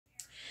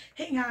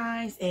Hey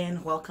guys,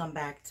 and welcome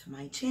back to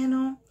my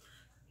channel.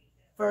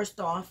 First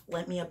off,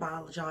 let me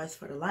apologize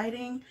for the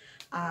lighting.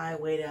 I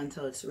waited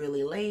until it's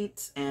really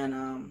late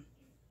and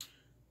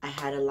I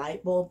had a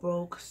light bulb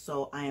broke,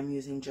 so I am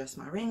using just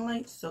my ring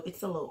light, so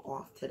it's a little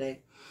off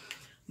today.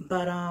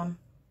 But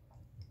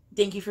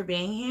thank you for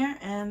being here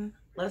and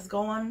let's go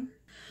on.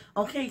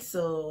 Okay,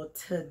 so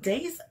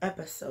today's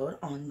episode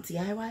on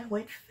DIY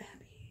with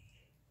Fabie.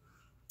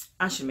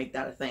 I should make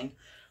that a thing.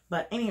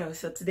 But anyway,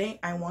 so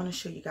today I want to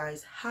show you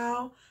guys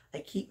how I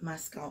keep my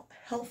scalp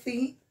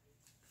healthy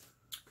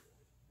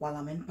while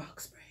I'm in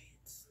box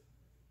braids.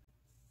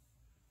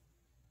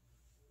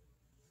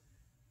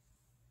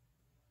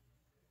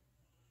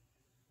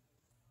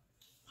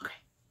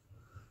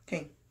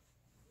 Okay,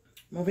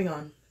 moving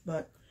on.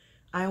 But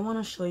I want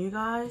to show you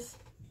guys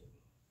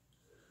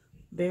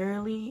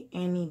barely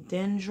any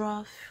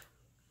dandruff.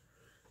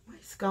 My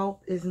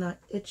scalp is not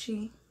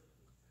itchy.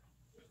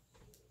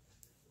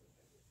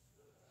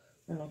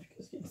 I don't know if you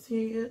guys can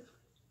see it,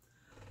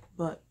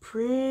 but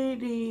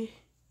pretty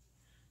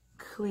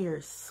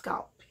clear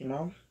scalp, you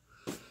know.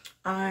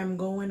 I'm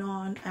going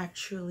on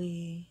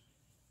actually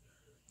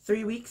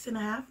 3 weeks and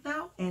a half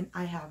now, and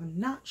I have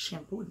not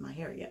shampooed my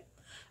hair yet.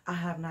 I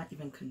have not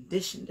even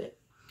conditioned it.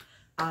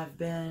 I've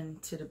been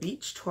to the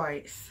beach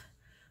twice,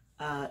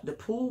 the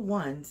pool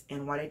once,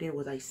 and what I did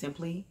was I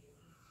simply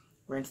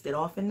rinsed it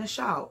off in the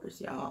showers,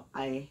 y'all.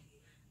 I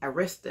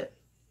risked it.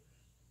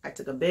 I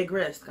took a big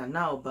risk, I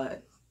know,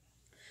 but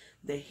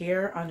the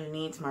hair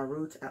underneath my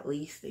roots, at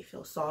least, they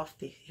feel soft,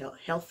 they feel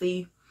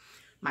healthy.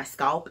 My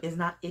scalp is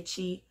not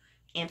itchy.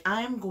 And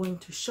I'm going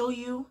to show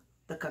you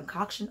the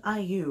concoction I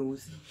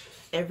use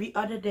every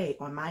other day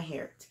on my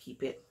hair to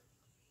keep it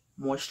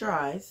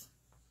moisturized,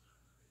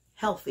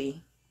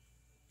 healthy,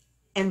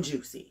 and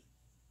juicy.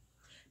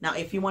 Now,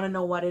 if you want to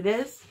know what it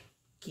is,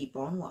 keep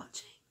on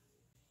watching.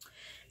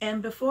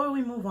 And before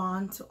we move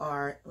on to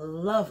our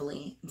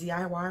lovely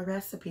DIY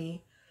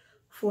recipe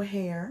for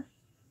hair,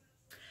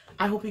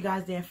 I hope you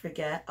guys didn't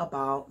forget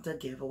about the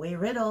giveaway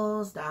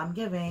riddles that I'm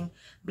giving.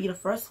 Be the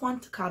first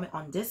one to comment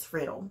on this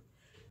riddle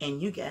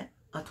and you get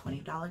a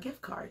 $20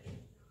 gift card.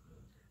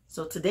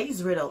 So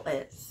today's riddle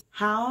is,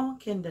 how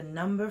can the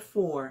number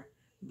 4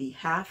 be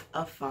half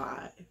of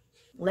 5?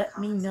 Let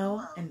me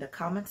know in the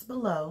comments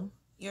below.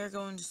 You're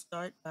going to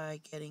start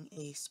by getting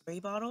a spray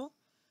bottle.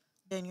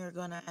 Then you're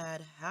going to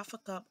add half a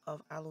cup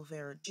of aloe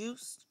vera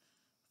juice,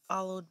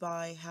 followed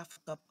by half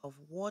a cup of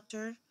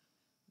water.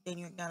 Then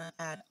you're gonna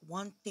add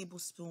 1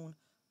 tablespoon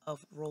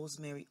of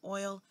rosemary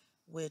oil,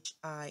 which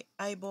I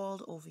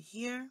eyeballed over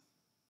here.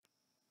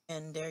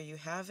 And there you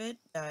have it.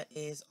 That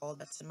is all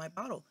that's in my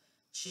bottle.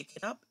 Shake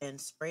it up and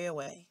spray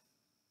away.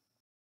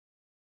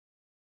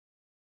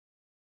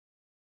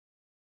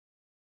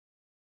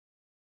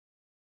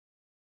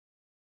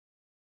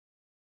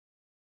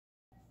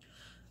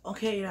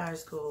 Okay,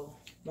 guys,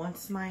 cool.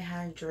 Once my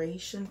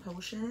hydration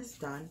potion is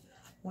done,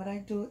 what I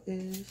do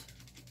is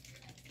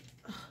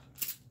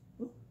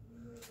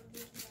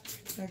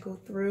I go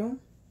through.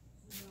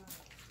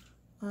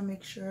 I'll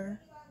make sure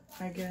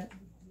I get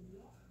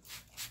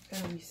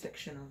every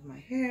section of my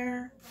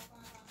hair.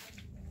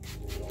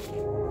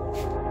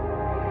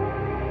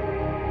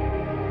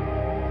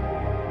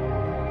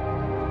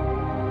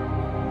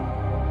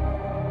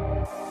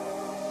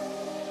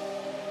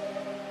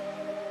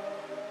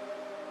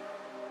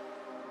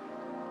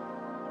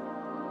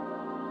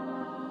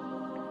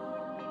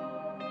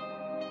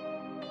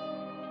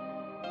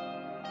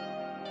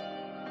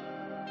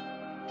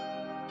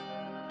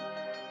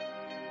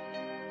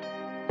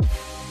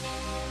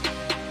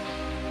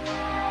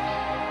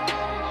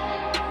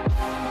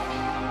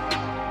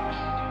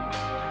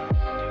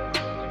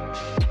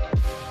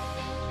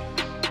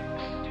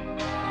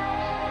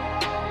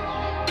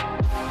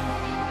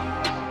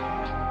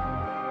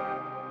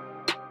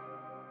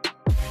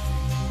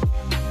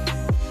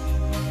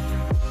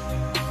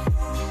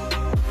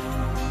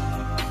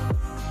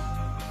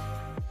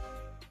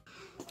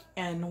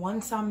 And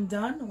once I'm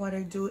done, what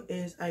I do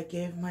is I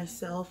give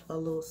myself a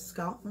little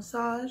scalp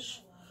massage.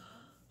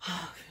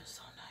 Oh, it feels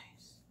so nice.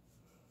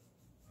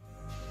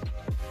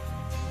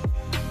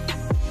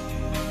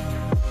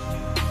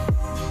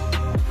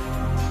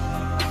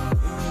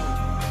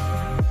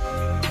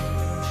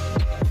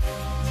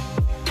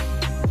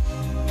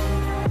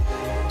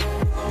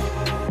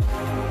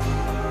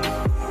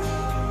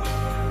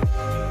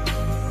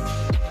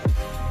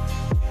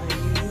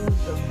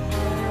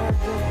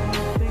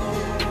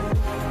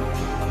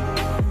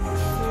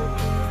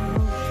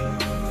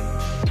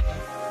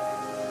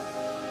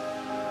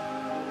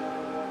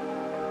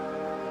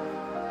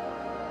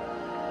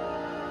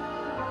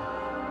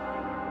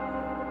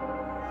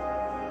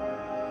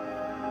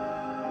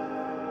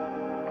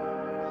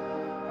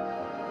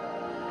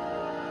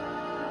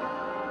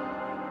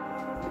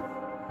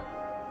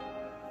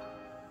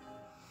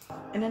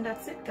 And then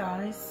that's it,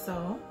 guys.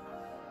 So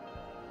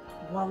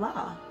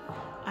voila,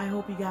 I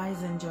hope you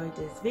guys enjoyed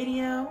this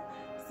video.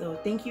 So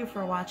thank you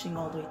for watching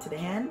all the way to the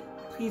end.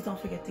 Please don't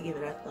forget to give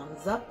it a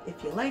thumbs up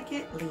if you like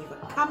it. Leave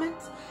a comment,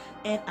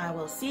 and I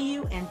will see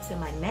you into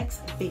my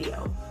next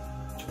video.